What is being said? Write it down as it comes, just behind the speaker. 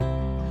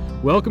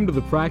Welcome to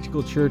the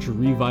Practical Church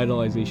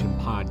Revitalization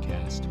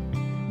Podcast.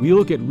 We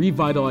look at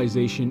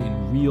revitalization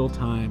in real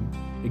time,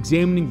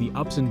 examining the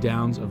ups and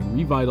downs of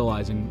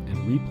revitalizing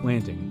and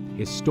replanting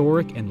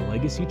historic and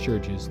legacy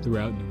churches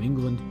throughout New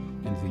England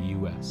and the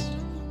U.S.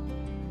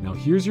 Now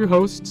here's your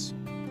hosts.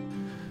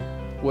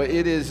 Well,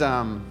 it is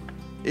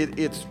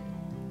it's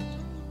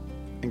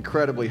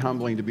incredibly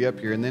humbling to be up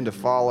here and then to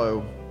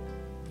follow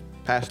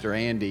Pastor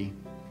Andy.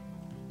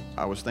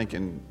 I was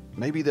thinking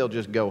maybe they'll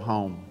just go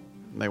home.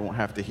 They won't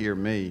have to hear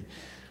me.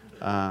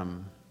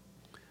 But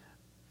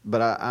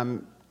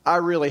I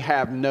really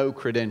have no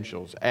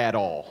credentials at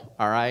all.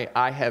 All right,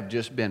 I have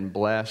just been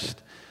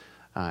blessed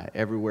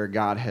everywhere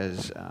God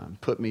has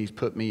put me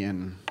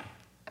in.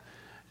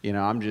 You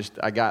know,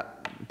 I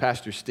got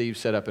Pastor Steve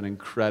set up an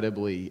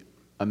incredibly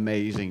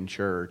amazing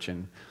church,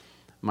 and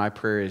my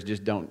prayer is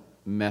just don't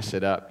mess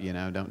it up. You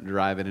know, don't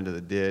drive it into the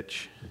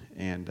ditch.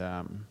 And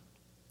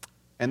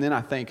then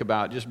I think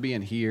about just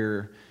being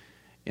here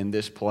in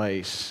this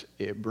place.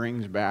 It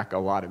brings back a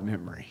lot of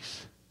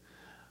memories.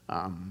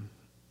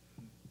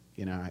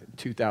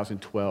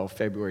 2012,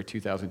 February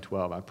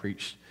 2012, I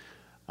preached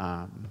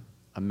a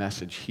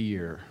message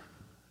here,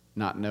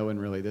 not knowing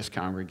really this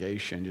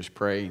congregation, just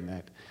praying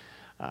that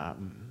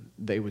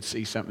they would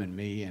see something in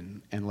me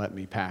and let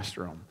me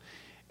pastor them.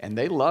 And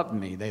they loved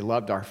me. They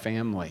loved our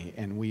family,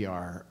 and we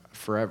are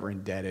forever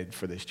indebted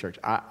for this church.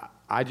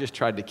 I just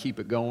tried to keep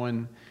it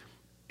going,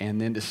 and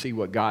then to see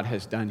what God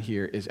has done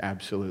here is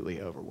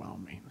absolutely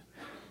overwhelming.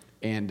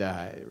 And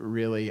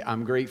really,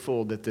 I'm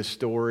grateful that the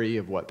story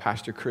of what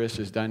Pastor Chris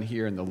has done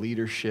here and the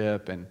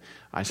leadership, and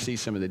I see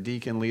some of the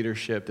deacon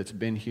leadership that's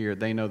been here.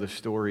 They know the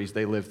stories.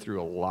 They lived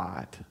through a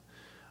lot.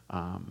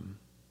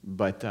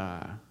 But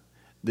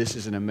this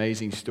is an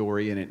amazing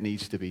story, and it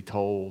needs to be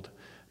told.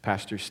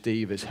 Pastor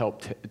Steve has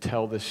helped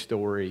tell this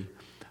story.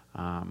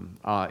 In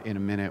a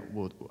minute,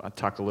 I'll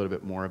talk a little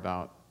bit more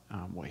about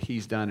what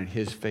he's done and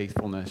his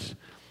faithfulness.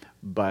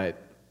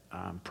 But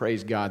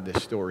praise God,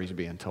 this story is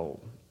being told.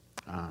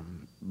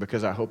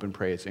 Because I hope and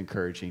pray it's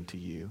encouraging to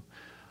you.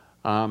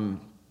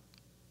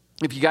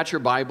 If you got your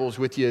Bibles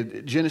with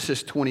you,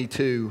 Genesis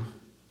 22.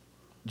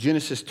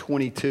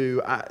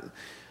 I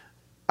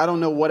don't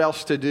know what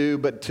else to do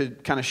but to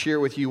kind of share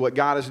with you what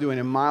God is doing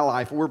in my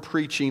life. We've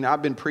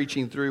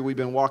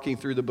been walking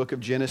through the book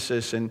of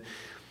Genesis. And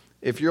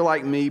if you're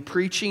like me,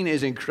 preaching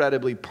is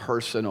incredibly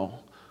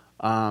personal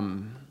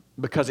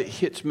because it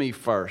hits me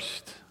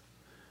first.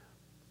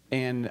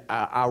 And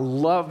I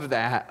love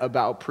that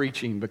about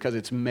preaching because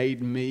it's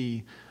made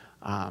me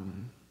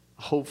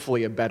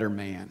hopefully a better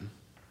man.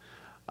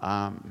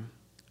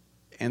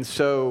 And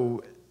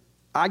so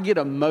I get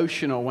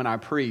emotional when I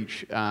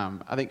preach.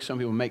 I think some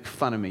people make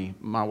fun of me.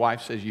 My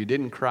wife says, "You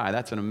didn't cry."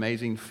 That's an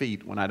amazing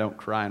feat when I don't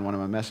cry in one of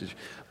my messages.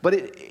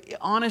 But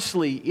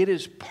honestly, it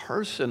is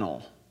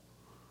personal.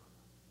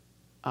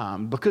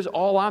 Because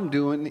all I'm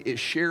doing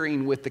is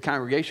sharing with the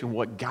congregation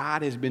what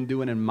God has been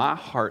doing in my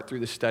heart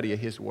through the study of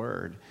His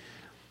Word.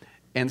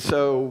 And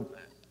so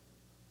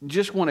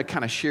just want to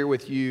kind of share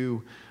with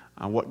you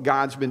what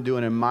God's been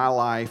doing in my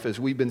life as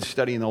we've been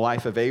studying the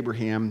life of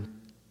Abraham.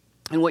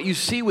 And what you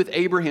see with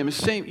Abraham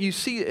is you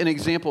see an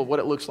example of what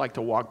it looks like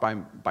to walk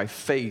by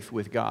faith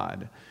with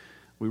God.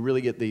 We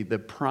really get the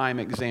prime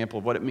example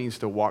of what it means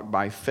to walk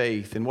by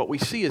faith. And what we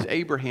see is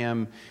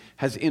Abraham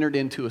has entered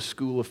into a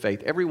school of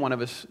faith. Every one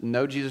of us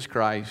know Jesus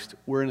Christ.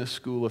 We're in a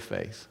school of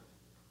faith.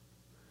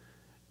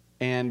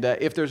 And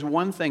if there's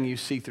one thing you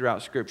see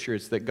throughout Scripture,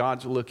 it's that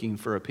God's looking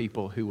for a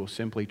people who will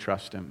simply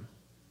trust Him.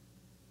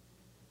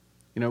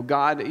 You know,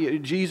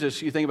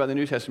 Jesus, you think about the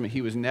New Testament,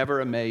 He was never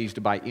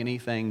amazed by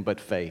anything but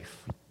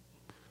faith.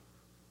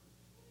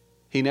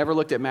 He never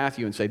looked at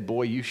Matthew and said,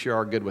 "Boy, you sure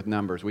are good with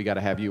numbers. We got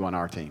to have you on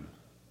our team."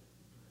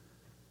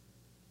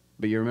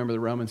 But you remember the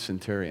Roman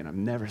centurion. I've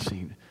never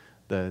seen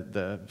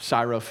the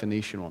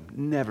Syrophoenician woman.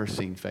 Never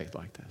seen faith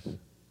like this.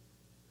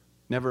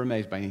 Never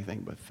amazed by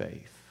anything but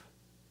faith.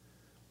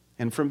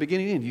 And from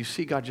beginning to end, you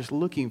see God just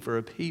looking for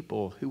a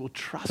people who will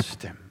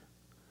trust Him,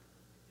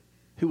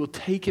 who will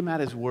take Him at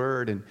His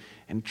word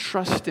and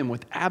trust Him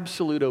with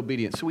absolute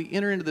obedience. So we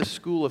enter into this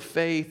school of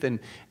faith,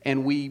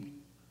 and we,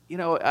 you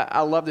know,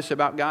 I love this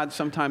about God.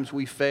 Sometimes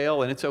we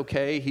fail, and it's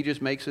okay. He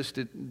just makes us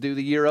to do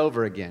the year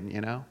over again,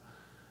 you know.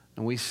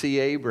 And we see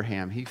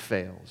Abraham, he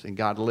fails, and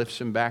God lifts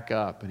him back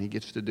up, and he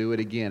gets to do it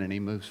again, and he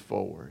moves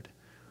forward.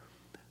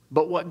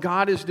 But what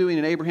God is doing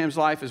in Abraham's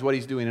life is what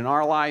He's doing in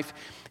our life.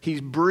 He's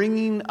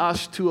bringing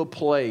us to a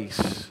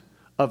place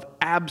of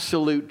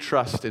absolute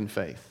trust and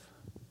faith.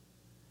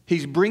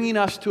 He's bringing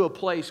us to a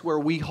place where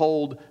we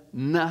hold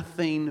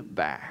nothing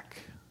back.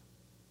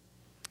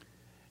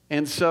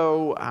 And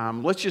so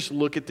let's just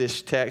look at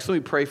this text. Let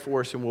me pray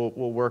for us, and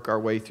we'll work our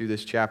way through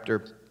this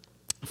chapter.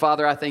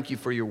 Father, I thank You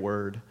for Your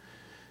word.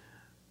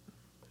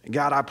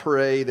 God, I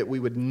pray that we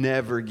would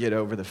never get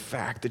over the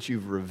fact that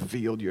You've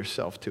revealed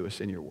Yourself to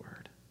us in Your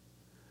word.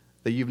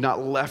 That You've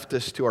not left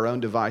us to our own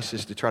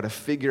devices to try to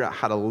figure out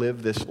how to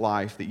live this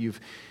life. That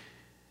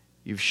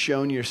You've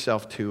shown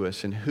Yourself to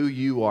us and who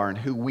You are and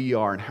who we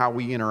are and how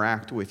we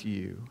interact with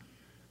You.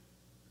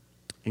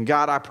 And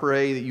God, I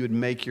pray that you would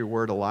make your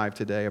word alive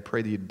today. I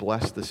pray that you'd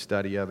bless the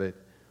study of it.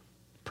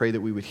 Pray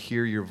that we would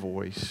hear your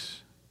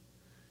voice.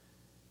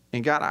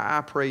 And God,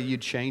 I pray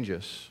you'd change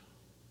us.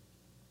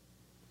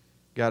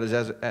 God,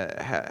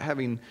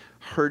 having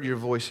heard your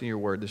voice in your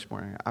word this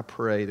morning, I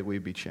pray that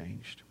we'd be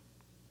changed.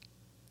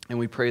 And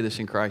we pray this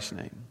in Christ's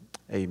name.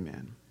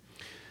 Amen.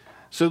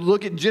 So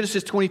look at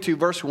Genesis 22,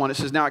 verse 1. It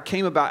says, now it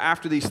came about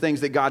after these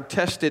things that God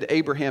tested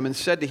Abraham and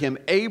said to him,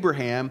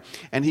 Abraham,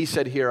 and he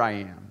said, here I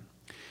am.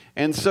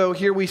 And so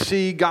here we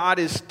see God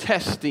is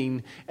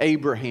testing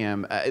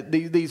Abraham.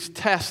 These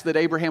tests that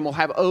Abraham will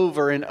have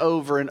over and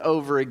over and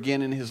over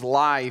again in his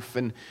life.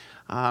 And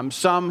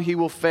some he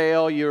will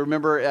fail. You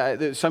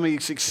remember some he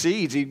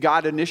succeeds.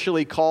 God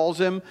initially calls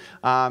him.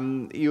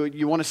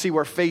 You want to see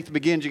where faith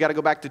begins. You got to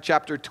go back to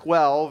chapter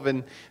 12.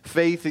 And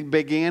faith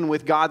began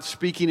with God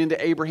speaking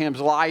into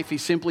Abraham's life. He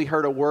simply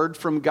heard a word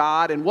from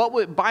God. And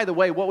by the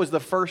way, what was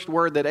the first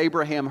word that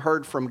Abraham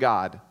heard from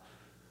God?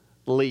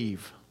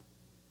 Leave.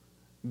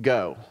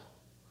 Go.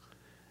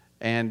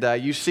 And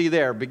you see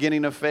there,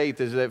 beginning of faith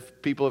is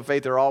that people of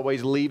faith are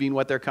always leaving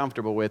what they're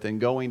comfortable with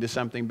and going to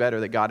something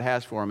better that God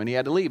has for them. And he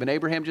had to leave. And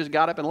Abraham just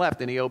got up and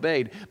left and he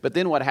obeyed. But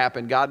then what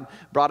happened? God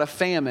brought a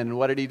famine. And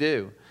what did he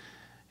do?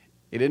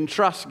 He didn't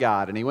trust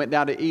God. And he went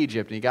down to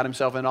Egypt and he got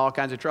himself in all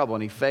kinds of trouble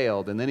and he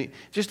failed. And then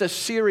just a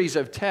series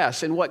of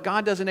tests. And what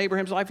God does in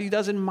Abraham's life, he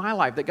does in my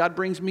life. That God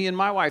brings me and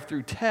my wife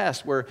through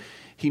tests where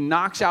he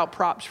knocks out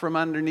props from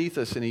underneath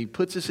us and he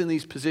puts us in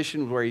these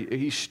positions where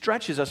he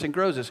stretches us and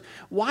grows us.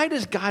 Why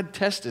does God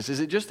test us? Is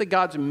it just that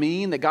God's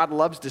mean, that God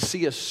loves to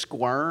see us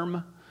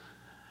squirm?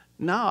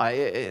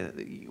 No,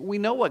 we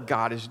know what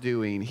God is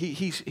doing.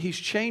 He's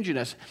changing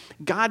us.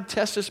 God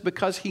tests us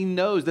because he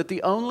knows that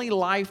the only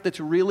life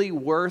that's really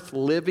worth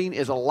living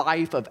is a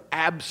life of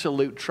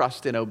absolute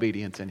trust and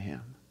obedience in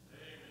him.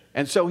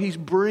 And so he's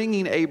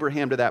bringing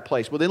Abraham to that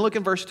place. Well, then look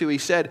in verse 2. He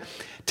said,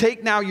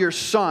 take now your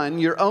son,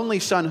 your only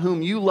son,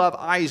 whom you love,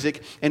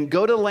 Isaac, and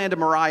go to the land of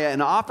Moriah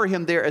and offer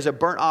him there as a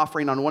burnt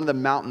offering on one of the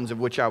mountains of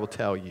which I will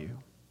tell you.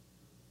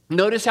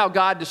 Notice how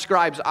God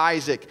describes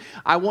Isaac.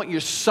 I want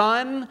your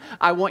son.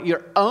 I want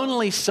your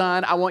only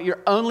son. I want your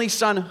only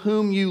son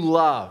whom you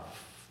love.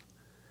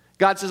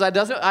 God says, I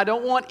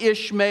don't want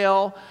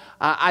Ishmael.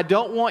 I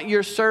don't want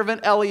your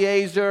servant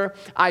Eliezer.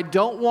 I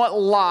don't want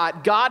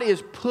Lot. God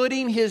is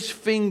putting his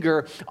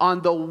finger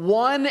on the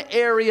one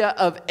area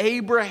of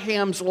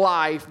Abraham's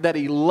life that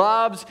he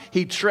loves,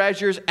 he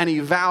treasures, and he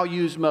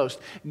values most.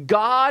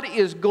 God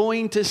is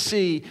going to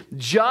see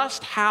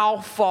just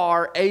how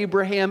far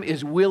Abraham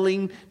is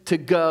willing to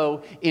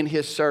go in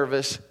his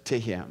service to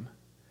him.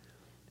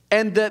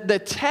 And the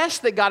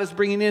test that God is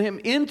bringing him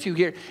into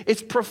here,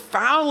 it's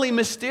profoundly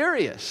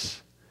mysterious.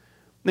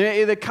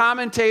 The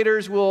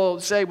commentators will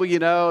say, well, you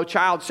know,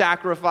 child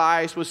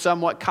sacrifice was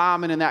somewhat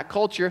common in that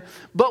culture.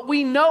 But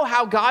we know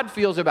how God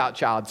feels about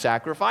child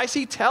sacrifice.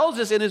 He tells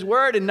us in his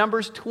word in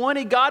Numbers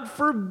 20, God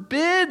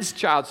forbids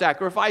child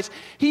sacrifice.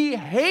 He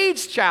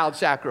hates child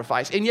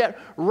sacrifice. And yet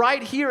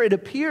right here it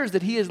appears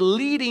that he is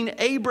leading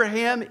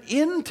Abraham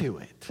into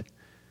it.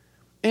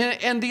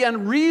 And the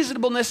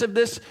unreasonableness of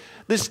this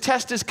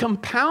test is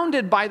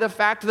compounded by the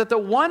fact that the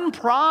one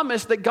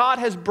promise that God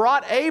has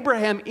brought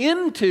Abraham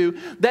into,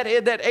 that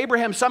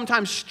Abraham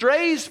sometimes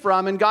strays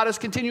from and God is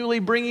continually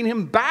bringing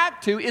him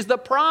back to, is the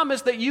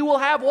promise that you will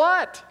have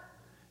what?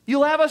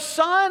 You'll have a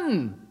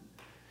son.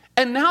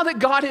 And now that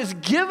God has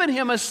given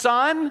him a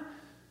son,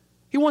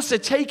 he wants to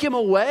take him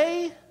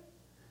away.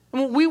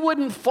 And we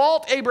wouldn't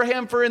fault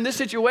Abraham for in this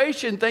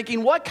situation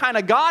thinking, what kind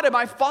of God am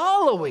I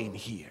following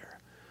here?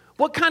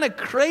 What kind of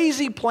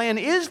crazy plan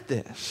is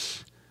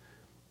this?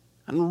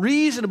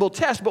 Unreasonable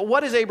test. But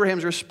what is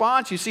Abraham's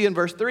response? You see in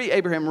verse 3,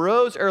 Abraham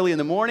rose early in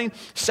the morning,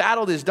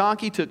 saddled his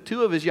donkey, took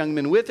 2 of his young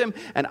men with him,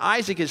 and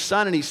Isaac his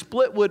son, and he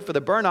split wood for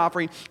the burnt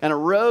offering, and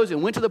arose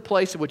and went to the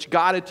place of which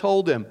God had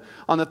told him.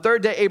 On the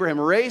 3rd day, Abraham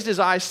raised his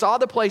eyes, saw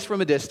the place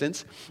from a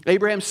distance.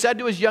 Abraham said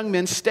to his young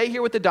men, stay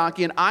here with the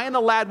donkey, and I and the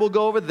lad will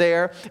go over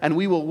there, and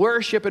we will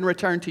worship and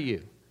return to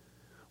you.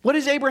 What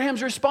is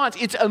Abraham's response?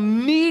 It's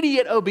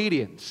immediate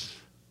obedience.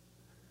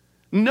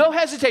 No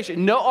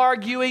hesitation, no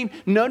arguing,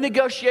 no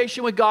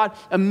negotiation with God,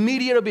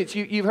 immediate obedience.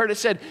 You've heard it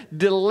said,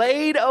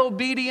 delayed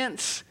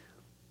obedience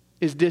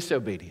is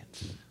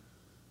disobedience.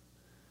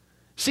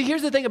 See,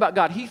 here's the thing about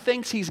God. He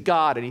thinks he's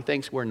God and he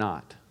thinks we're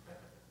not.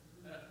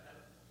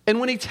 And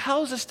when he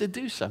tells us to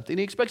do something,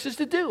 he expects us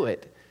to do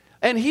it.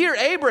 And here,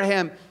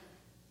 Abraham,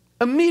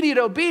 immediate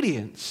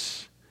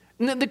obedience.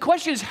 And the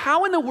question is,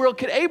 how in the world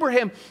could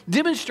Abraham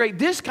demonstrate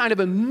this kind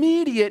of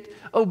immediate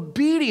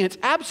obedience,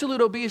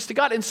 absolute obedience to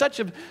God in such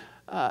an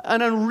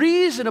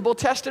unreasonable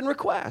test and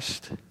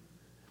request?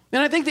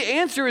 And I think the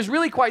answer is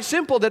really quite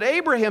simple, that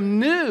Abraham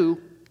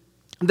knew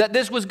that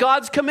this was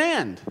God's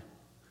command.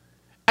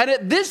 And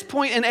at this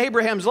point in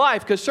Abraham's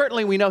life, because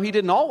certainly we know he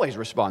didn't always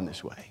respond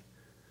this way,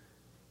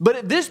 but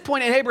at this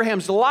point in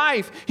Abraham's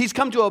life, he's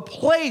come to a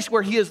place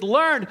where he has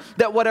learned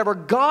that whatever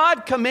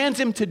God commands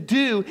him to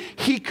do,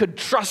 he could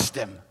trust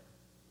him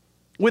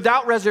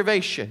without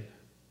reservation.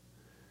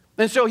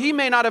 And so he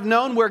may not have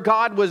known where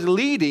God was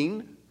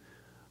leading,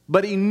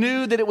 but he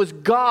knew that it was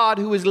God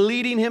who was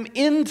leading him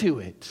into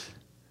it.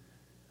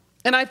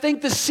 And I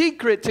think the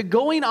secret to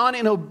going on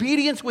in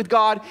obedience with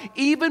God,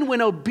 even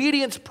when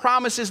obedience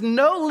promises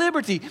no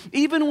liberty,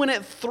 even when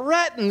it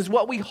threatens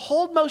what we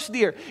hold most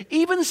dear,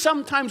 even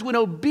sometimes when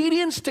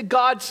obedience to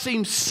God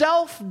seems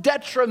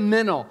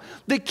self-detrimental,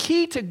 the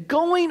key to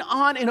going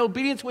on in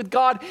obedience with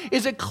God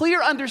is a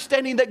clear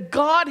understanding that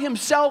God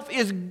himself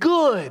is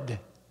good.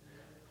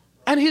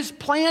 And his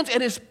plans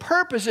and his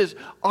purposes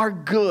are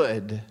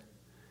good.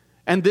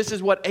 And this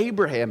is what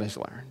Abraham has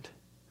learned.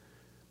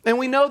 And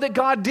we know that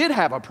God did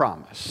have a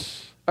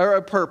promise or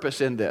a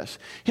purpose in this.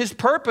 His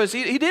purpose,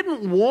 he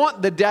didn't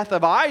want the death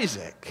of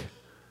Isaac.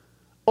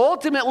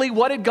 Ultimately,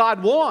 what did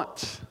God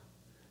want?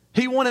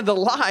 He wanted the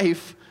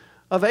life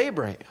of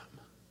Abraham.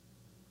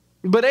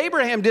 But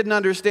Abraham didn't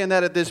understand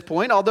that at this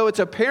point, although it's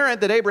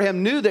apparent that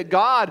Abraham knew that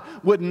God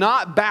would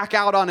not back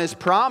out on his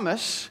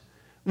promise.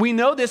 We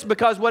know this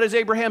because what does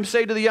Abraham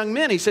say to the young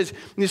men? He says,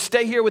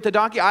 stay here with the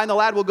donkey. I and the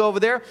lad will go over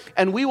there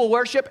and we will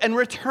worship and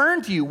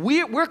return to you.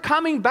 We're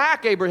coming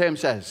back, Abraham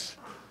says.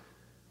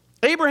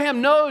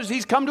 Abraham knows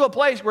he's come to a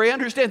place where he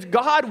understands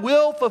God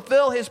will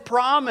fulfill his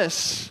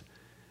promise.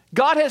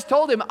 God has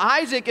told him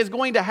Isaac is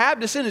going to have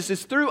descendants.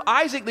 It's through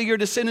Isaac that your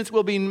descendants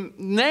will be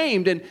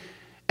named. And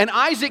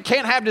Isaac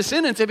can't have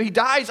descendants if he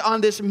dies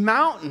on this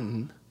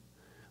mountain.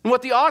 And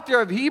what the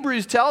author of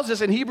Hebrews tells us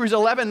in Hebrews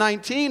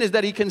 11:19 is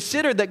that he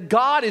considered that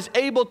God is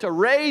able to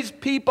raise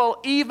people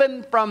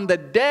even from the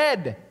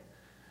dead.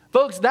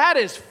 Folks, that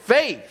is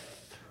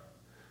faith.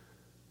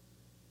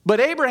 But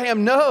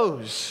Abraham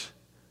knows,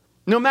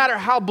 no matter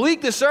how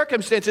bleak the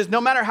circumstances, no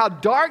matter how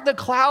dark the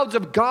clouds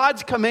of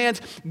God's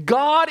commands,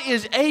 God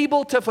is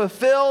able to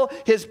fulfill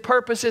his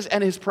purposes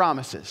and his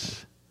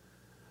promises.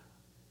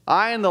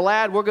 I and the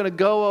lad, we're going to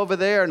go over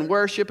there and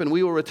worship and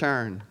we will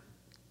return.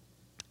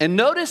 And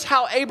notice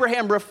how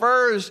Abraham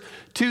refers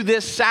to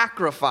this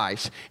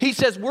sacrifice. He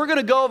says, we're going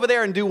to go over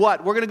there and do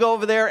what? We're going to go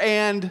over there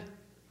and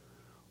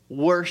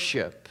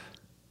worship.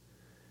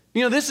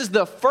 You know, this is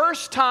the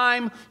first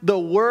time the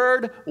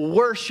word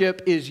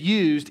worship is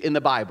used in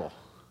the Bible.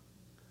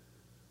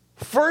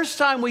 First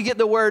time we get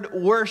the word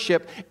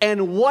worship,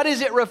 and what is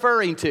it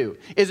referring to?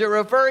 Is it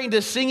referring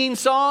to singing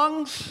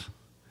songs?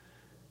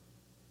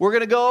 We're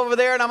going to go over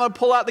there and I'm going to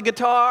pull out the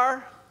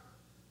guitar.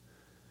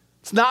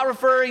 It's not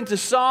referring to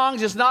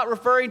songs. It's not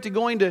referring to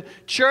going to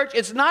church.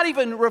 It's not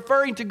even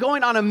referring to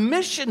going on a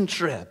mission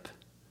trip.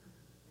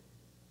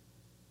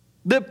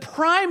 The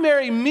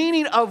primary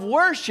meaning of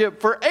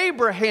worship for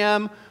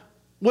Abraham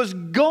was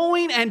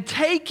going and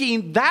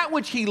taking that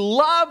which he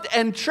loved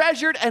and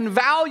treasured and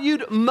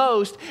valued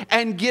most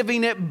and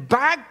giving it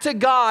back to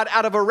God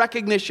out of a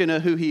recognition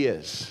of who he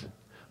is.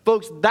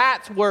 Folks,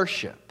 that's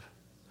worship.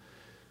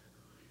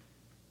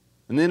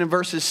 And then in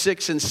verses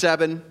 6 and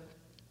 7,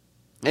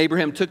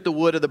 Abraham took the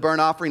wood of the burnt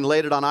offering,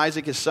 laid it on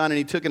Isaac his son, and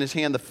he took in his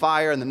hand the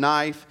fire and the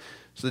knife.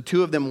 So the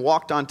two of them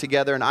walked on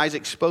together, and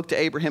Isaac spoke to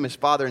Abraham his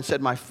father and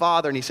said, "My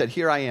father." And he said,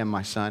 "Here I am,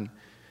 my son." And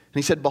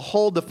he said,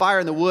 "Behold the fire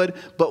and the wood,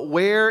 but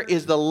where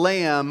is the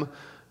lamb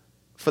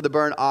for the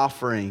burnt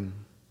offering?"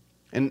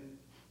 And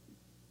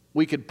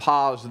we could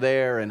pause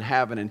there and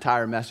have an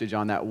entire message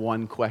on that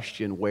one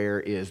question, where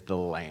is the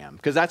lamb?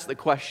 Because that's the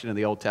question of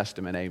the Old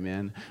Testament,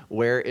 amen.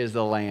 Where is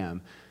the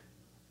lamb?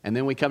 And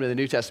then we come to the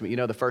New Testament. You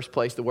know the first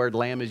place the word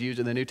lamb is used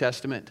in the New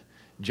Testament?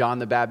 John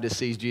the Baptist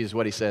sees Jesus,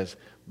 what he says?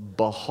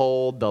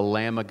 "Behold the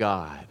Lamb of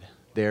God."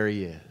 There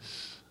he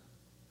is.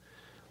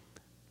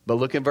 But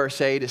look in verse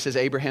 8. It says,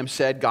 Abraham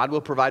said, "God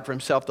will provide for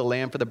himself the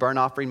lamb for the burnt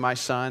offering, my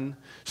son."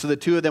 So the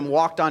two of them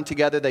walked on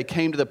together. They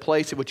came to the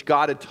place at which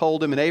God had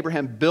told him. And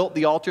Abraham built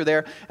the altar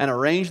there and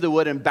arranged the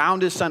wood and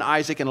bound his son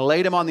Isaac and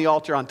laid him on the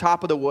altar on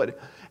top of the wood.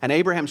 And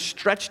Abraham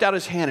stretched out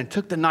his hand and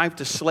took the knife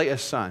to slay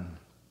his son.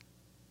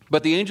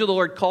 But the angel of the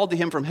Lord called to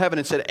him from heaven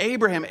and said,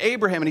 "Abraham,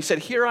 Abraham." And he said,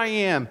 "Here I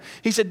am."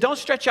 He said, "Don't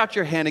stretch out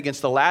your hand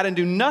against the lad and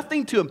do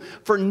nothing to him.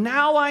 For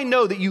now I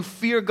know that you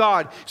fear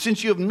God,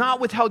 since you have not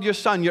withheld your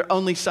son, your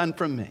only son,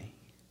 from me."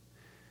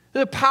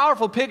 There's a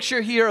powerful picture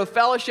here of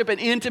fellowship and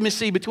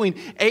intimacy between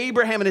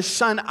Abraham and his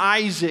son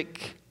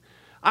Isaac.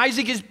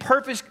 Isaac is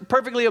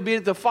perfectly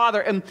obedient to the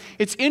father. And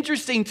it's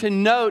interesting to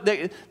note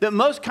that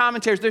most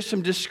commentators, there's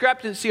some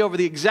discrepancy over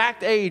the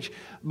exact age.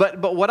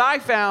 But what I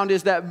found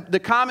is that the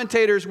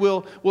commentators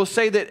will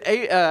say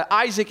that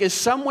Isaac is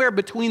somewhere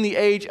between the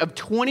age of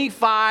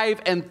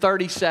 25 and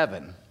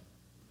 37.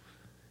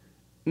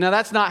 Now,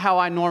 that's not how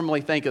I normally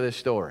think of this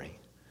story.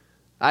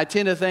 I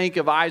tend to think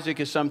of Isaac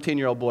as some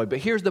 10-year-old boy. But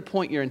here's the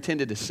point you're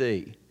intended to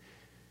see.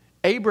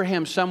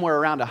 Abraham's somewhere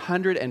around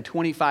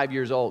 125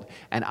 years old,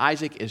 and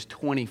Isaac is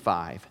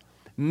 25.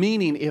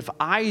 Meaning, if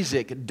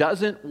Isaac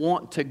doesn't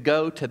want to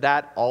go to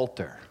that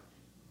altar,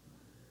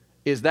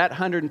 is that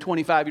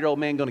 125-year-old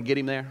man going to get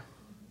him there?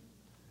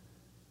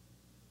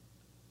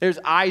 There's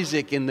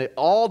Isaac in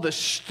all the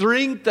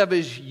strength of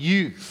his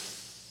youth.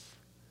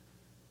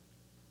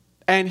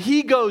 And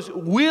he goes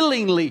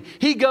willingly,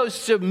 he goes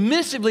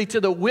submissively to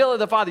the will of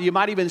the Father. You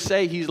might even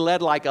say he's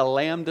led like a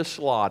lamb to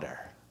slaughter.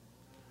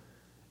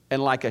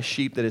 and like a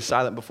sheep that is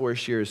silent before his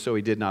shearers, so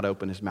he did not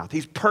open his mouth.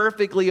 He's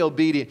perfectly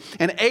obedient.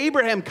 And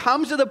Abraham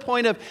comes to the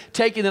point of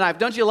taking the knife.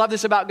 Don't you love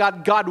this about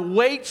God? God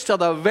waits till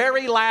the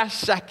very last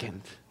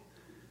second.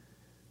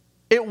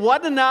 It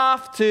wasn't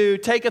enough to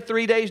take a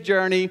 3-day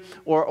journey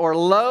or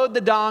load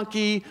the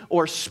donkey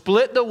or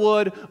split the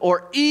wood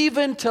or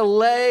even to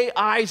lay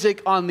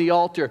Isaac on the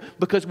altar.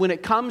 Because when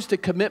it comes to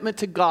commitment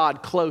to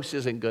God, close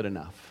isn't good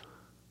enough.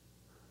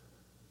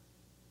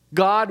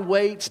 God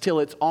waits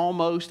till it's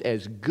almost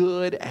as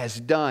good as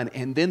done.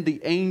 And then the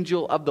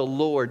angel of the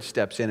Lord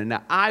steps in. And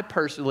now I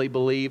personally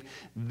believe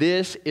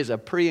this is a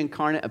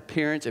pre-incarnate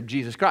appearance of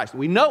Jesus Christ.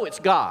 We know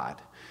it's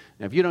God.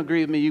 Now, if you don't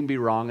agree with me, you can be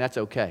wrong. That's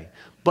okay.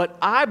 But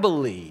I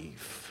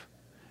believe,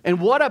 and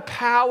what a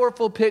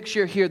powerful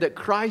picture here that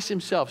Christ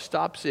himself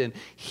stops in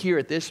here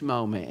at this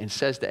moment and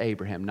says to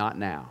Abraham, not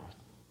now.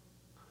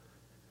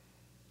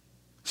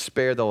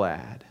 Spare the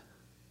lad.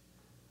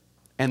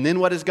 And then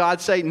what does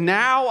God say?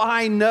 Now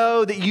I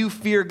know that you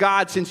fear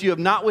God since you have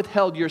not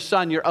withheld your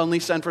son, your only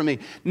son, from me.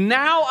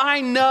 Now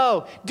I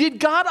know. Did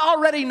God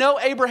already know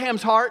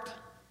Abraham's heart?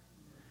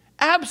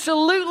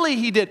 Absolutely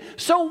he did.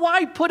 So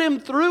why put him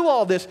through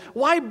all this?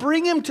 Why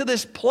bring him to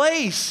this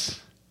place?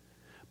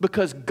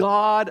 Because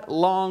God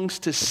longs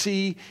to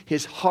see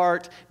his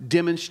heart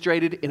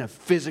demonstrated in a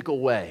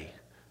physical way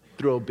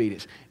through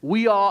obedience.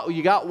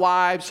 You got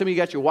wives, some of you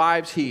got your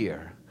wives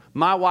here.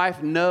 My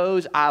wife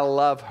knows I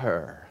love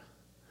her.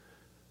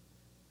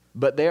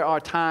 But there are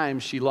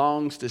times she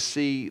longs to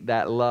see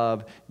that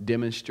love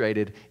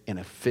demonstrated in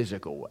a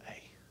physical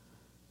way.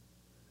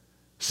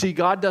 See,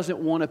 God doesn't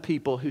want a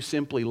people who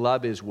simply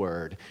love his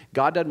word.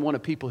 God doesn't want a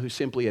people who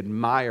simply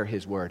admire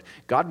his word.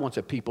 God wants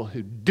a people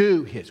who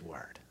do his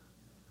word.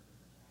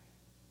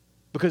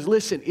 Because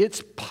listen,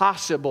 it's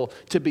possible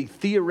to be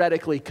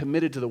theoretically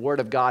committed to the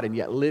word of God and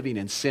yet living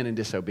in sin and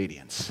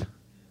disobedience.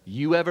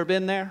 You ever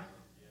been there?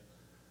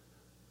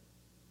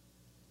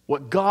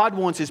 What God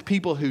wants is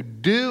people who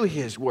do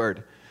his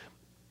word.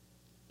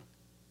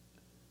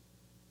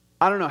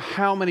 I don't know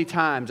how many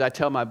times I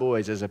tell my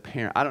boys as a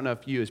parent, I don't know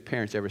if you as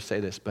parents ever say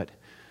this, but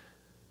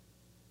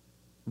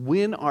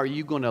when are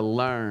you going to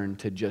learn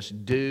to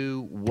just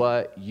do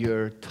what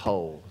you're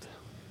told?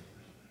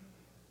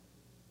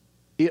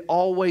 It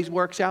always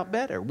works out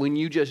better when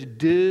you just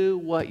do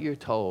what you're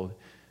told.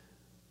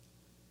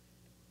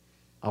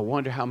 I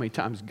wonder how many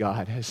times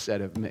God has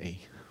said of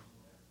me,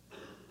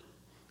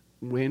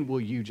 when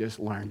will you just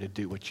learn to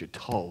do what you're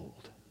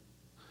told?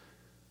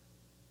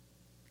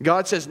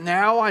 God says,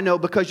 now I know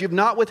because you've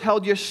not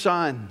withheld your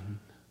son.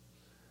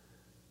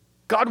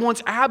 God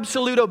wants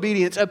absolute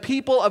obedience, a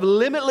people of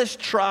limitless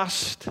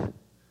trust.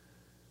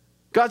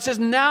 God says,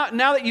 now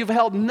that you've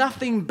held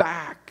nothing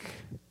back.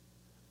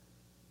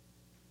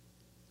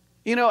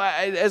 You know,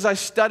 as I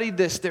studied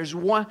this,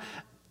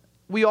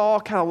 we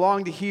all kind of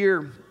long to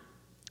hear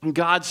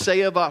God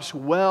say of us,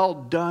 well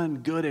done,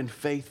 good and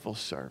faithful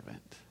servant.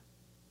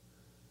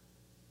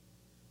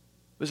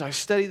 As I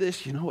study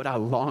this, you know what I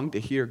long to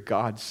hear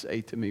God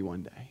say to me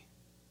one day?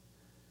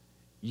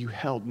 You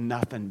held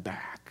nothing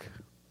back.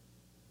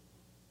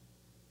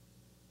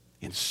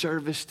 In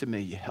service to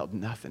me, you held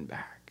nothing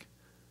back.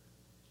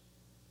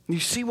 You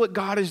see what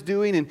God is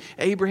doing in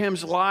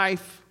Abraham's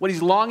life, what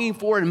he's longing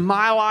for in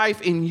my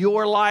life, in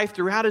your life,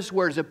 throughout his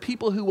words, of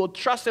people who will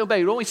trust and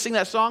obey. Don't we sing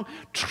that song?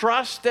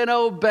 Trust and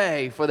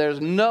obey, for there's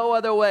no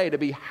other way to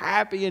be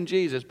happy in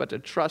Jesus but to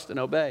trust and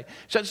obey.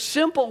 Such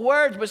simple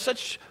words, but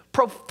such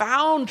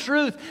profound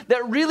truth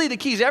that really the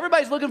keys,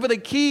 everybody's looking for the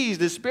keys,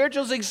 the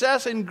spiritual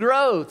success and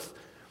growth.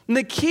 And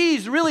the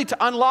keys really to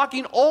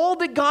unlocking all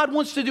that God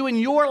wants to do in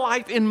your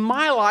life, in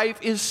my life,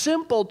 is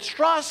simple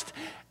trust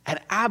and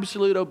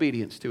absolute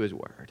obedience to his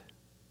word.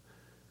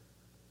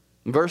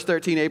 In verse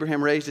 13,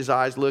 Abraham raised his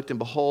eyes, looked, and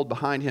behold,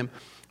 behind him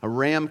a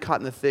ram caught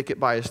in the thicket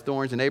by his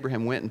thorns. And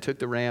Abraham went and took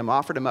the ram,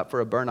 offered him up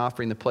for a burnt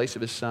offering in the place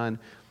of his son.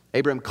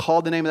 Abraham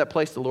called the name of that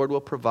place, the Lord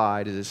will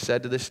provide, as is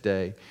said to this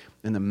day.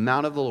 In the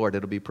mount of the Lord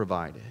it'll be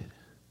provided.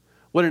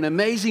 What an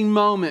amazing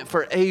moment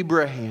for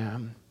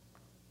Abraham.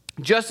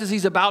 Just as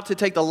he's about to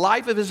take the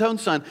life of his own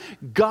son,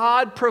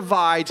 God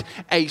provides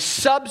a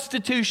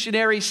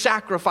substitutionary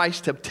sacrifice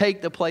to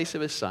take the place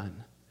of his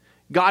son.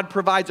 God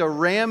provides a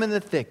ram in the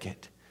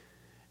thicket,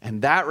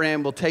 and that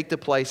ram will take the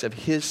place of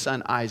his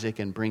son Isaac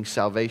and bring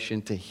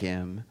salvation to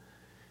him.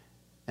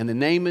 And the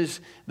name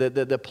is,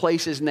 the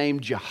place is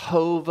named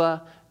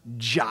Jehovah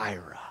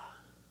Jireh.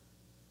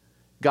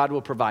 God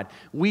will provide.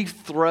 We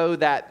throw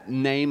that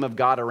name of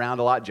God around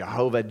a lot,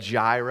 Jehovah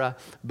Jireh.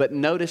 But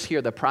notice here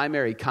the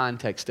primary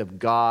context of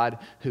God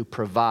who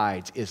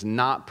provides is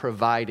not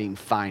providing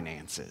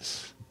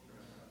finances.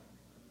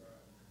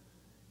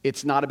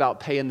 It's not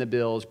about paying the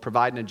bills,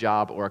 providing a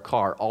job or a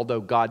car,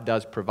 although God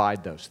does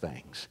provide those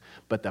things.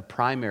 But the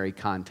primary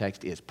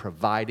context is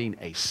providing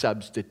a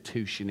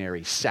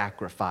substitutionary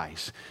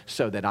sacrifice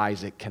so that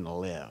Isaac can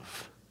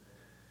live.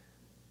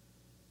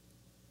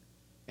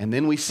 And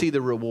then we see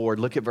the reward.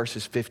 Look at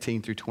verses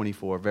 15 through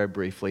 24 very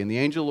briefly. And the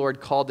angel of the Lord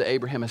called to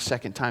Abraham a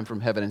second time from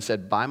heaven and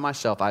said, by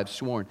myself I have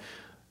sworn,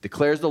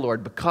 declares the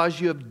Lord,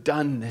 because you have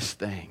done this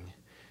thing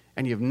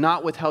and you have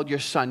not withheld your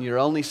son, your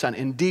only son.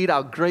 Indeed,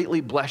 I'll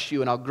greatly bless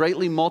you, and I'll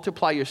greatly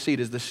multiply your seed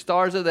as the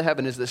stars of the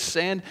heaven, as the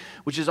sand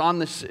which is on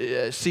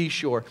the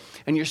seashore.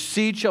 And your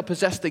seed shall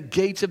possess the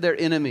gates of their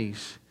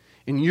enemies.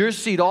 In your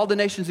seed, all the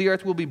nations of the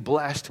earth will be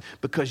blessed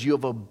because you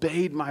have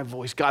obeyed my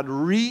voice. God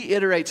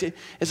reiterates it.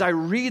 As I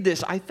read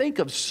this, I think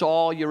of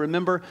Saul. You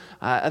remember,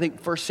 I think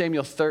 1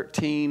 Samuel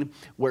 13,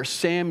 where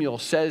Samuel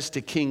says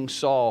to King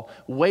Saul,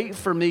 wait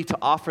for me to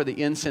offer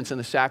the incense and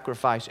the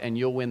sacrifice, and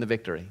you'll win the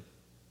victory.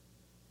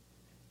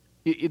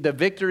 The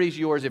victory is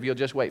yours if you'll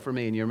just wait for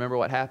me. And you remember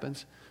what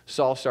happens?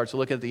 Saul starts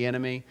looking at the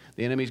enemy.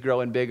 The enemy's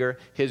growing bigger.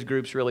 His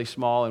group's really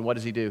small. And what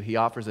does he do? He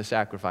offers the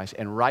sacrifice.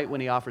 And right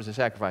when he offers the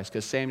sacrifice,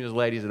 because Samuel's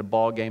late, he's at a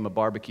ball game, a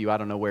barbecue. I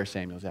don't know where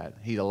Samuel's at.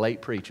 He's a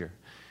late preacher.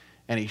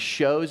 And he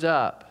shows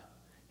up.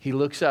 He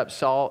looks up.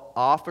 Saul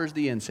offers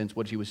the incense,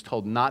 which he was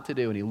told not to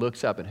do. And he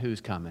looks up, and who's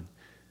coming?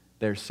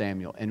 There's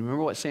Samuel. And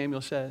remember what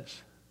Samuel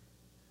says?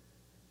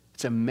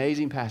 It's an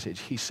amazing passage.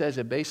 He says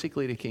it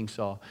basically to King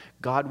Saul,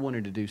 God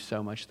wanted to do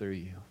so much through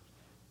you,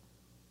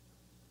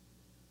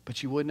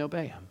 but you wouldn't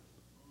obey him.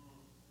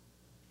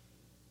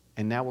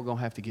 And now we're going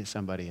to have to get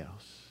somebody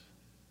else.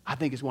 I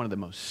think it's one of the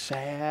most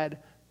sad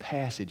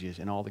passages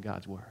in all of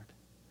God's word.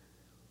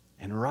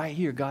 And right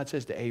here, God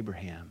says to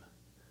Abraham,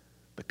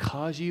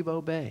 because you've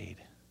obeyed,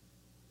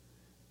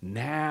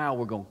 now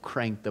we're going to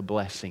crank the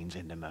blessings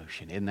into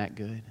motion. Isn't that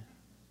good?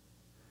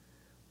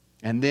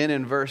 And then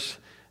in verse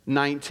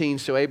 19,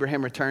 so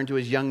Abraham returned to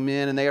his young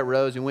men, and they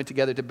arose and went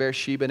together to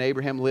Beersheba, and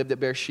Abraham lived at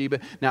Beersheba.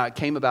 Now it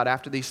came about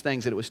after these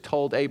things that it was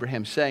told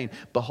Abraham, saying,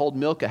 behold,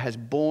 Milcah has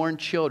borne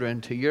children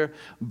to your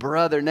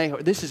brother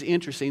Nahor. This is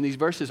interesting. These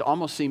verses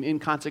almost seem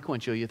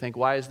inconsequential. You think,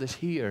 why is this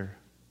here?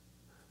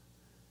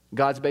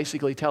 God's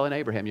basically telling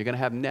Abraham, you're going to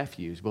have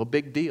nephews. Well,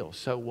 big deal.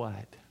 So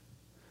what?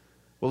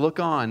 Well,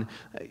 look on.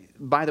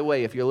 By the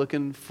way, if you're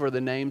looking for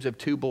the names of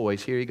two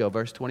boys, here you go,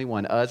 verse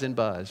 21, Uz and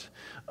Buz.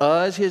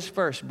 Uz his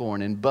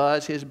firstborn, and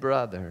Buz his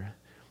brother,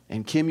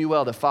 and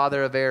Kemuel the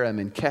father of Aram,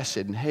 and Kesed,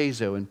 and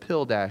Hazo, and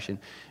Pildash, and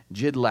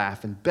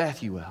Jidlaph, and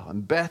Bethuel.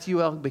 And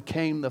Bethuel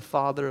became the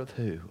father of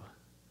who?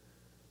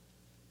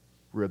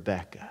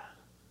 Rebekah.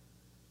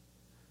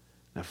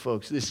 Now,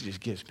 folks, this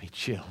just gives me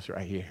chills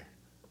right here.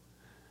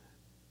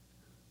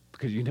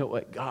 Because you know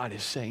what God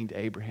is saying to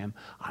Abraham?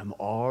 I'm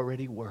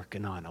already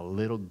working on a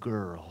little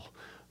girl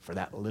for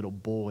that little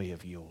boy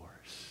of yours.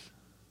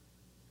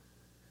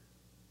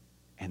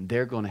 And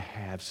they're going to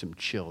have some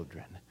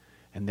children.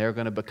 And they're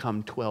going to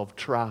become 12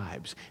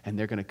 tribes. And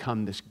they're going to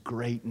become this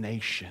great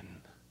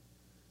nation.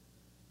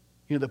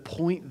 You know, the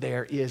point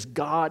there is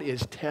God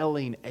is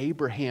telling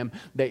Abraham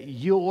that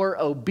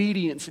your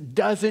obedience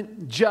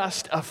doesn't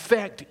just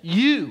affect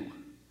you.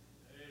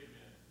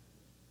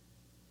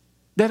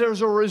 That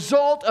as a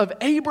result of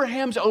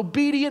Abraham's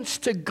obedience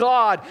to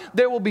God,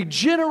 there will be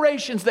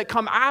generations that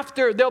come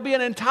after. There'll be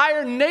an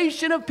entire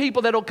nation of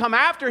people that will come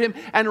after him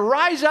and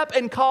rise up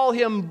and call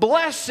him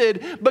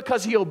blessed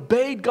because he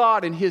obeyed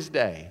God in his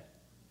day.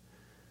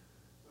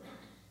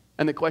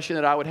 And the question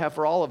that I would have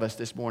for all of us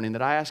this morning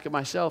that I ask of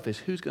myself is,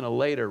 who's going to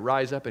later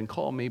rise up and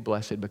call me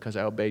blessed because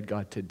I obeyed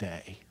God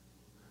today?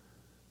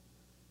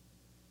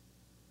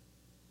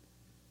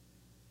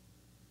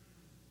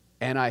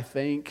 And I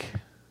think...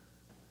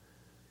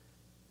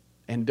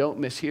 And don't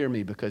mishear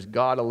me, because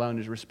God alone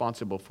is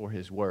responsible for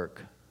his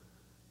work.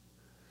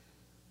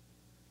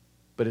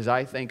 But as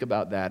I think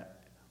about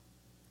that,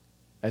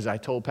 as I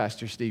told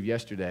Pastor Steve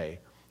yesterday,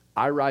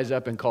 I rise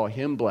up and call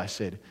him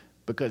blessed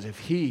because if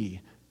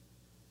he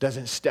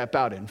doesn't step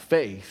out in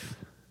faith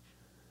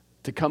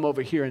to come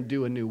over here and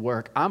do a new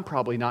work, I'm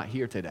probably not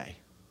here today.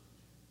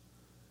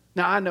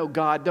 Now, I know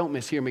God, don't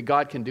mishear me,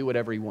 God can do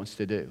whatever he wants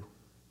to do.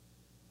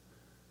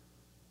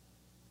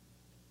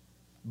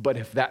 But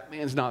if that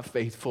man's not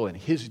faithful in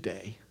his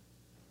day,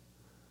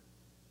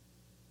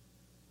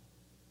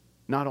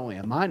 not only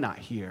am I not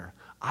here,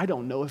 I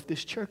don't know if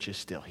this church is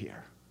still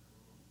here.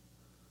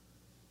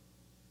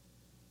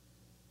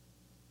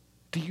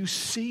 Do you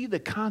see the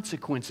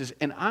consequences?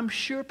 And I'm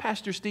sure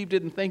Pastor Steve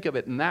didn't think of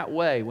it in that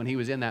way when he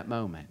was in that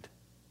moment.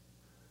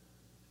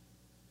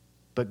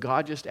 But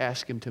God just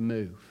asked him to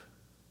move.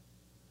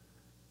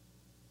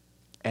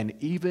 And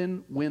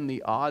even when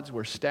the odds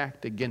were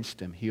stacked against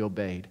him, he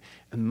obeyed.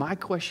 And my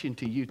question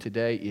to you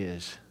today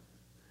is,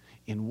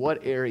 in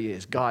what area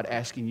is God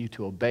asking you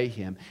to obey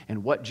him?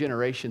 And what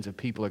generations of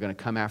people are going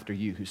to come after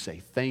you who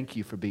say, thank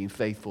you for being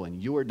faithful in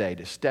your day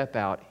to step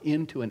out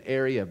into an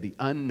area of the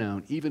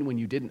unknown, even when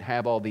you didn't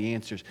have all the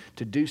answers,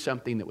 to do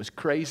something that was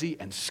crazy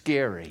and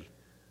scary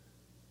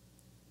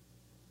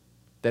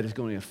that is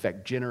going to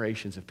affect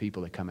generations of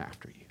people that come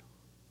after you.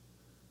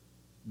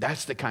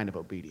 That's the kind of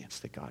obedience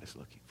that God is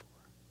looking for.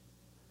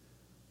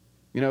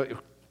 You know,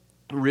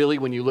 really,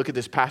 when you look at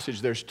this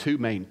passage, there's two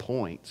main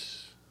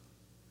points.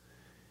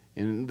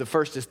 And the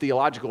first is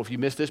theological. If you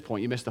miss this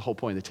point, you miss the whole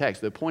point of the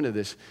text. The point of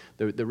this,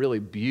 the really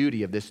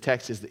beauty of this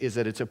text is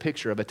that it's a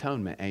picture of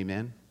atonement.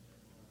 Amen?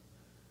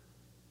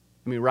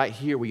 I mean, right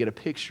here we get a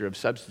picture of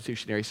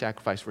substitutionary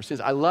sacrifice for sins.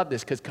 I love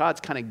this because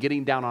God's kind of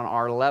getting down on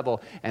our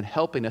level and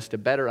helping us to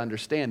better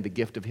understand the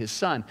gift of his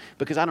Son.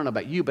 Because I don't know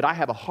about you, but I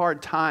have a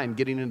hard time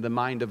getting into the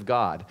mind of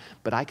God.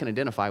 But I can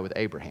identify with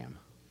Abraham.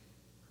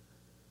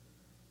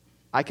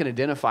 I can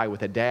identify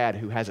with a dad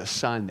who has a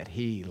son that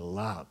he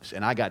loves.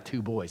 And I got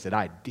 2 boys that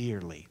I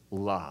dearly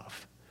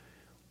love.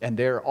 And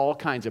there are all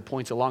kinds of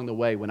points along the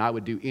way when I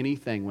would do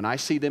anything. When I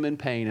see them in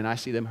pain and I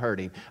see them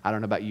hurting, I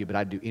don't know about you, but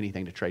I'd do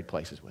anything to trade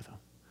places with them.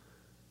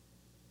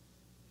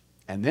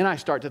 And then I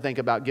start to think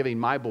about giving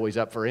my boys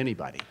up for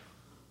anybody.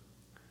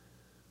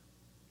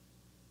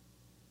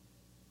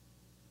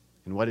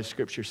 And what does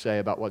Scripture say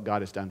about what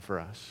God has done for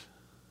us?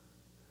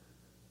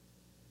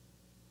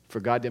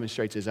 For God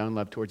demonstrates his own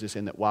love towards us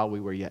in that while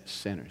we were yet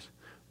sinners.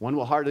 One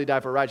will hardly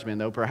die for a righteous man,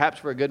 though perhaps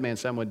for a good man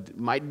someone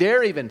might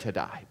dare even to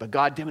die. But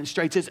God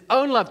demonstrates his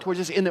own love towards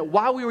us in that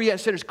while we were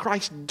yet sinners,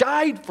 Christ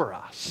died for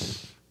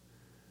us.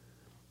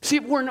 See,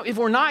 if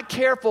we're not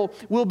careful,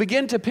 we'll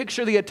begin to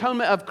picture the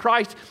atonement of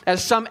Christ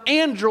as some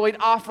android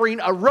offering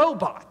a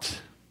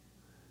robot.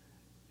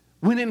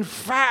 When in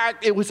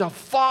fact, it was a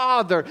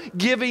father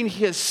giving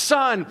his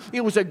son.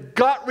 It was a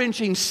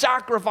gut-wrenching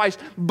sacrifice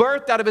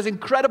birthed out of his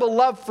incredible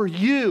love for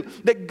you.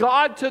 That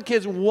God took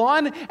his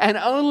one and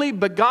only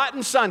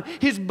begotten son,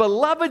 his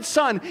beloved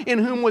son, in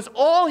whom was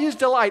all his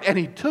delight. And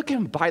he took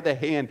him by the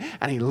hand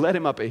and he led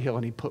him up a hill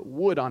and he put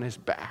wood on his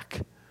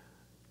back.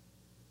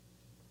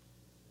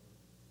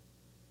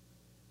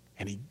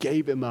 And he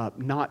gave him up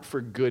not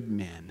for good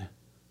men,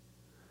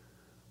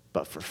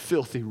 but for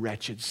filthy,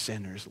 wretched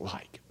sinners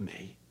like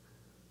me.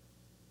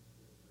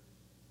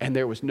 And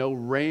there was no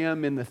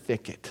ram in the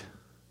thicket,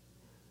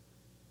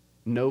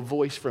 no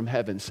voice from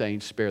heaven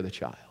saying, spare the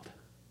child.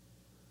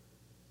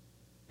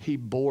 He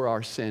bore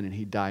our sin and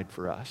he died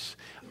for us.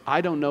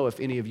 I don't know if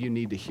any of you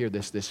need to hear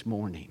this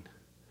morning,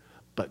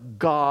 but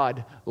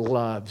God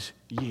loves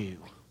you.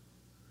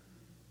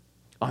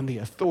 On the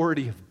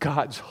authority of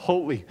God's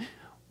holy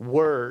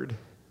word,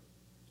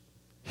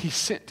 he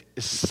sent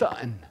his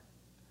son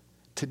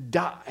to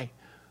die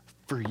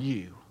for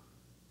you.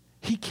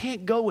 He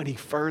can't go any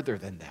further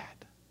than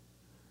that.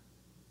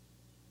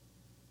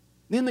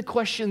 Then the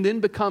question then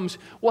becomes,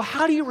 well,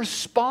 how do you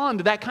respond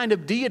to that kind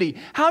of deity?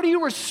 How do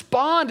you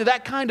respond to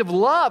that kind of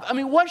love? I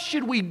mean, what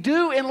should we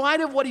do in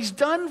light of what he's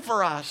done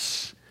for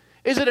us?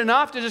 Is it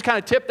enough to just kind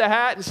of tip the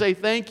hat and say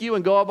thank you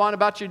and go on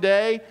about your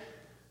day?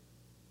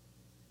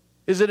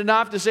 Is it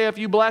enough to say a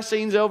few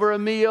blessings over a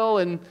meal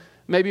and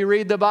maybe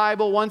read the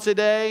Bible once a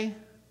day?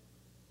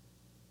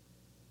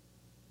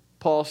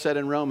 Paul said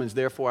in Romans,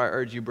 therefore I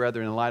urge you,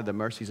 brethren, in light of the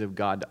mercies of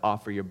God, to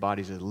offer your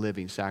bodies as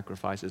living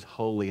sacrifices,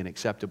 holy and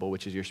acceptable,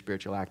 which is your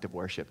spiritual act of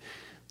worship.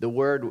 The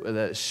word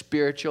the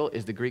spiritual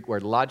is the Greek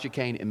word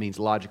logikein. It means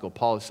logical.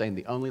 Paul is saying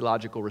the only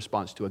logical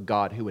response to a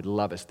God who would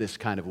love us this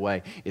kind of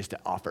way is to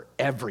offer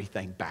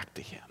everything back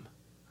to him.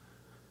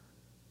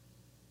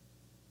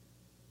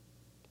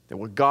 That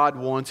what God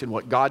wants and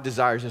what God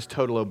desires is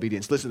total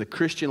obedience. Listen, the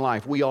Christian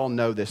life, we all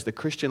know this. The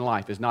Christian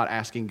life is not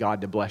asking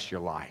God to bless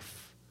your life.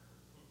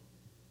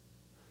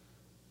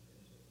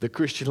 The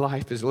Christian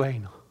life is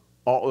laying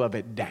all of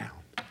it down.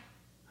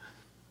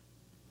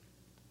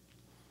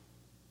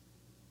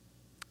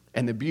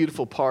 And the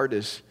beautiful part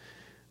is,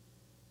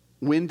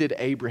 when did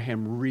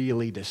Abraham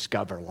really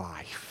discover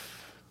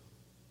life?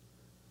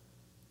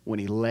 When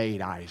he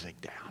laid Isaac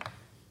down.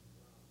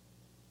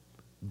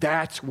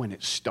 That's when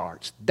it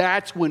starts.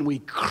 That's when we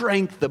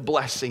crank the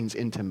blessings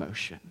into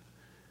motion.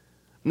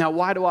 Now,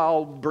 why do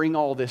I bring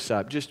all this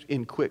up? Just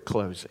in quick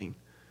closing.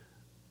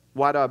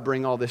 Why do I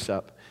bring all this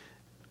up?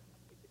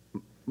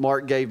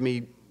 Mark gave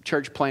me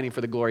church planning for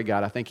the glory of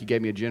God. I think he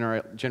gave me a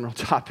general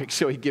topic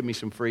so he'd give me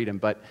some freedom.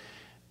 But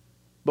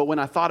when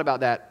I thought about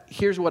that,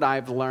 here's what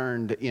I've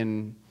learned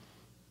in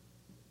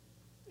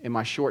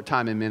my short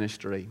time in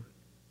ministry.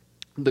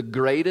 The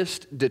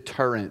greatest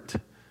deterrent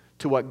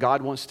to what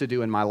God wants to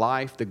do in my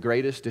life, the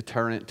greatest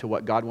deterrent to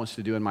what God wants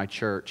to do in my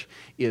church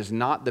is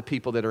not the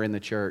people that are in the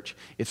church.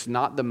 It's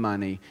not the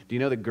money. Do you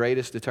know the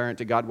greatest deterrent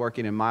to God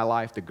working in my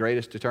life, the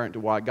greatest deterrent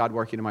to God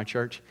working in my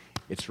church?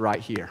 It's right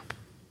here.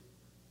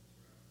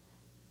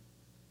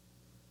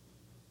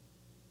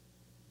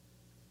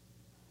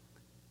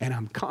 And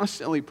I'm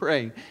constantly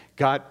praying,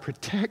 God,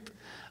 protect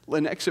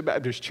Lenexa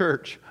Baptist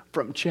Church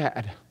from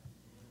Chad.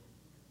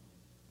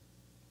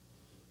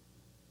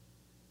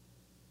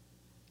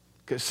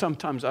 Because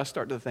sometimes I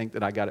start to think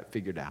that I got it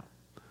figured out.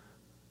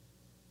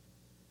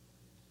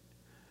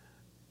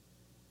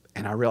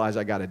 And I realize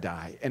I got to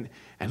die. And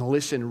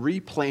listen,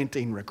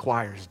 replanting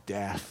requires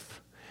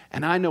death.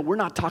 And I know we're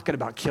not talking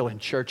about killing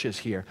churches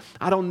here.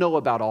 I don't know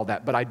about all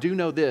that. But I do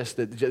know this,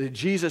 that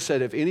Jesus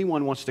said, if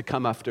anyone wants to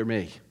come after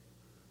me,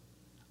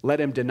 let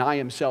him deny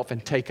himself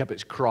and take up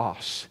his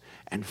cross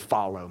and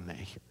follow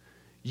me.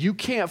 You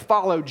can't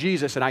follow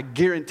Jesus, and I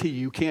guarantee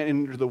you can't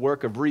enter the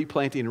work of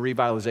replanting and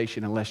revitalization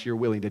unless you're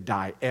willing to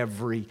die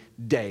every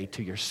day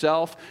to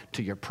yourself,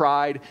 to your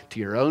pride, to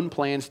your own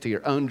plans, to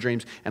your own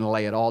dreams, and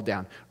lay it all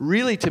down.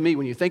 Really, to me,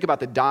 when you think about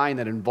the dying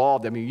that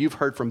involved, I mean, you've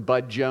heard from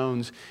Bud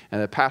Jones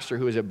and the pastor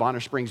who was at Bonner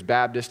Springs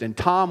Baptist, and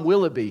Tom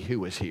Willoughby, who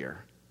was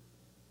here.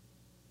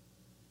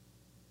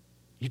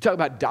 You talk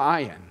about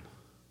dying.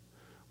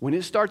 When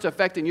it starts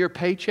affecting your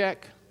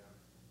paycheck,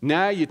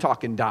 now you're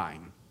talking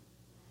dying.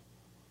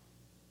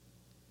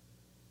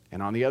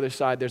 And on the other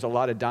side, there's a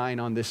lot of dying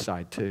on this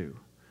side too.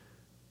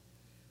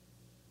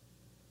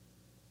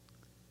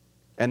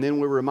 And then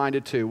we're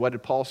reminded too, what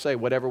did Paul say?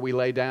 Whatever we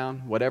lay down,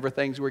 whatever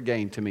things were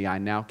gained to me, I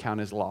now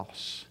count as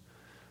loss.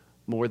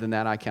 More than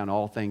that, I count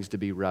all things to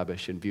be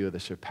rubbish in view of the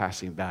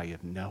surpassing value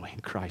of knowing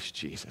Christ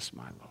Jesus,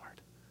 my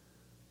Lord.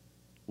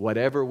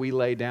 Whatever we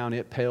lay down,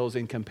 it pales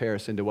in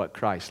comparison to what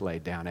Christ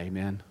laid down.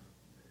 Amen?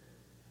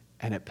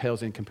 And it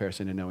pales in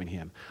comparison to knowing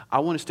Him. I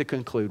want us to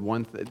conclude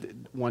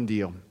one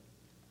deal.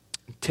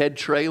 Ted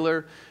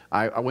Traylor,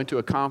 I went to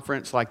a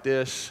conference like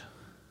this.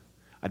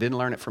 I didn't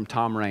learn it from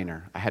Tom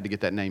Rayner. I had to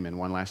get that name in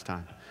one last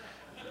time.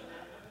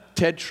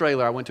 Ted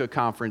Traylor, I went to a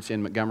conference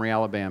in Montgomery,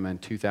 Alabama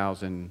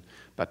in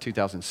about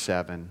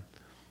 2007.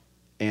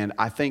 And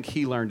I think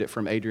he learned it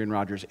from Adrian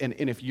Rogers. And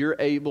if you're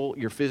able,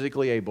 you're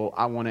physically able,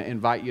 I want to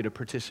invite you to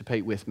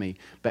participate with me.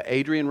 But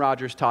Adrian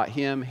Rogers taught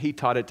him, he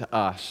taught it to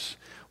us.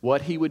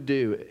 What he would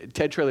do,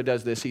 Ted Traylor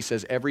does this, he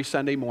says every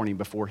Sunday morning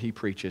before he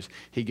preaches,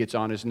 he gets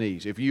on his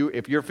knees. If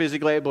you're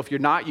physically able, if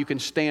you're not, you can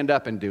stand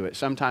up and do it.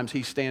 Sometimes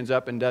he stands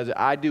up and does it.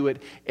 I do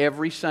it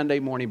every Sunday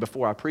morning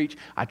before I preach.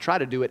 I try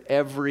to do it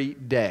every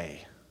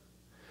day.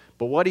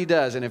 But what he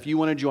does, and if you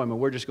want to join me,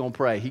 we're just going to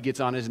pray, he gets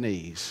on his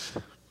knees.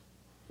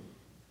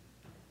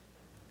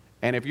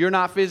 And if you're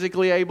not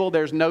physically able,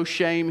 there's no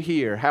shame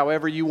here,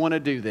 however you want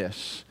to do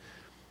this.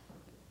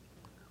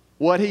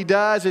 What he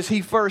does is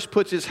he first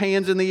puts his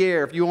hands in the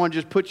air. If you want to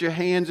just put your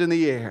hands in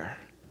the air.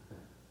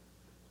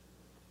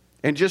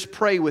 And just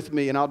pray with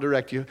me and I'll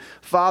direct you.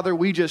 Father,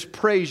 we just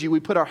praise you.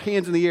 We put our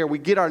hands in the air. We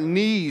get our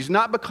knees,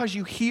 not because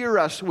you hear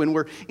us when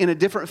we're in a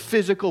different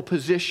physical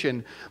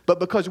position, but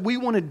because we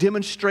want to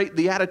demonstrate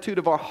the attitude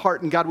of our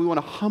heart. And God, we want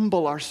to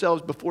humble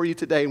ourselves before you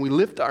today. And we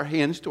lift our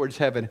hands towards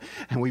heaven.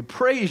 And we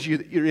praise you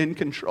that you're in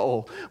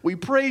control. We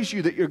praise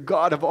you that you're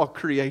God of all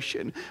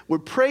creation. We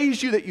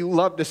praise you that you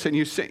loved us and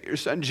you sent your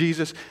son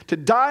Jesus to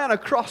die on a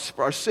cross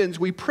for our sins.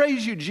 We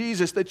praise you,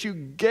 Jesus, that you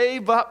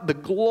gave up the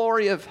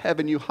glory of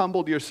heaven. You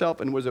humbled yourself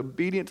and was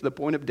obedient to the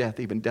point of death,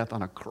 even death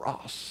on a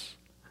cross.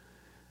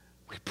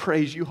 We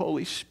praise you,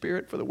 Holy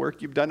Spirit, for the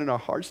work you've done in our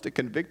hearts to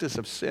convict us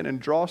of sin and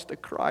draw us to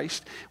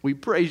Christ. We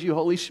praise you,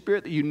 Holy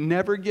Spirit, that you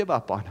never give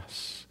up on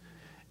us.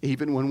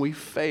 Even when we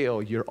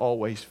fail, you're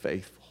always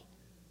faithful.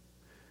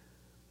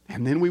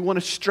 And then we want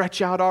to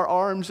stretch out our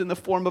arms in the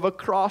form of a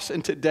cross.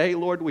 And today,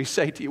 Lord, we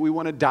say to you, we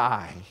want to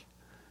die.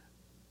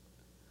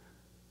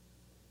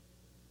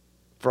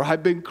 For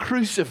I've been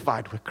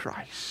crucified with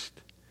Christ.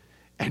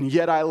 And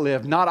yet I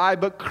live, not I,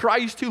 but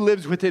Christ who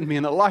lives within me.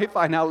 In the life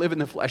I now live in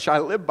the flesh, I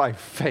live by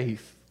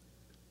faith.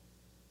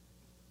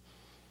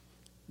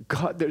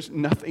 God, there's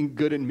nothing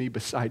good in me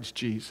besides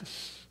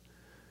Jesus.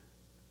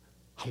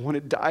 I want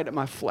to die to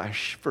my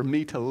flesh. For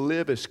me to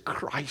live is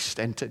Christ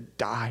and to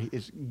die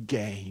is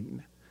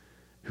gain.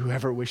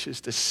 Whoever wishes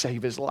to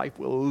save his life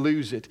will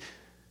lose it.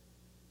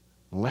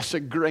 Unless a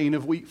grain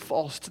of wheat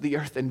falls to the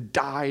earth and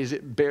dies,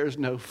 it bears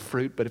no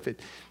fruit. But if it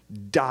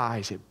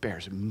dies, it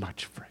bears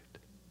much fruit.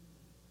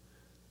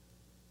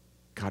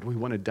 God, we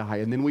want to die.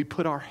 And then we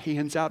put our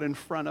hands out in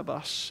front of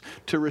us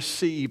to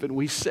receive. And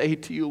we say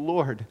to you,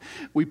 Lord,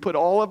 we put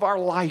all of our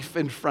life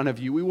in front of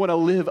you. We want to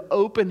live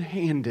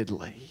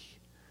open-handedly.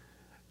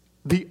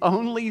 The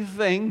only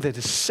thing that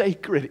is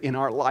sacred in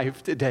our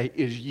life today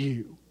is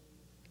you.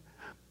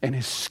 And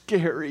as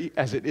scary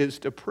as it is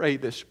to pray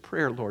this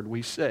prayer, Lord,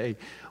 we say,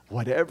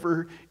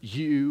 whatever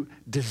you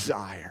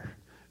desire,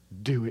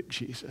 do it,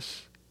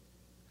 Jesus.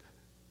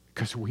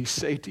 Because we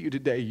say to you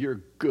today,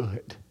 you're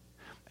good.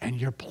 And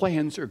your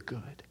plans are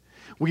good.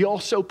 We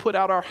also put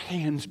out our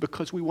hands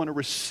because we want to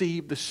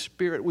receive the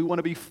Spirit. We want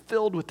to be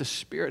filled with the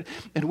Spirit.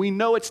 And we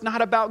know it's not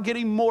about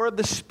getting more of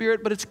the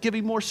Spirit, but it's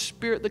giving more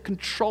Spirit the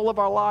control of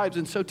our lives.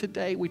 And so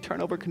today we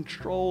turn over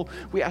control.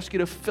 We ask you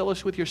to fill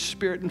us with your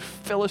Spirit and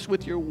fill us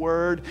with your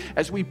word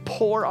as we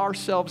pour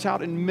ourselves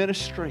out in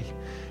ministry.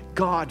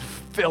 God,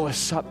 fill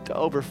us up to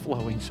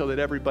overflowing so that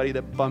everybody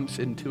that bumps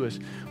into us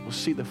will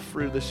see the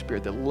fruit of the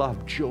Spirit, that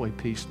love, joy,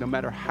 peace, no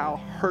matter how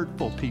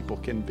hurtful people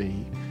can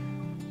be.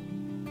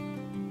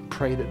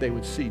 Pray that they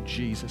would see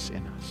Jesus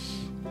in us.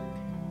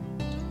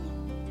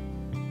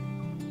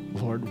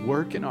 Lord,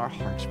 work in our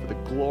hearts for the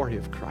glory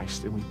of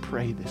Christ, and we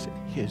pray this in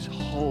his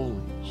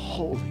holy,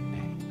 holy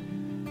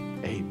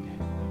name.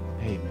 Amen.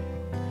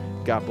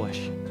 Amen. God bless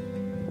you.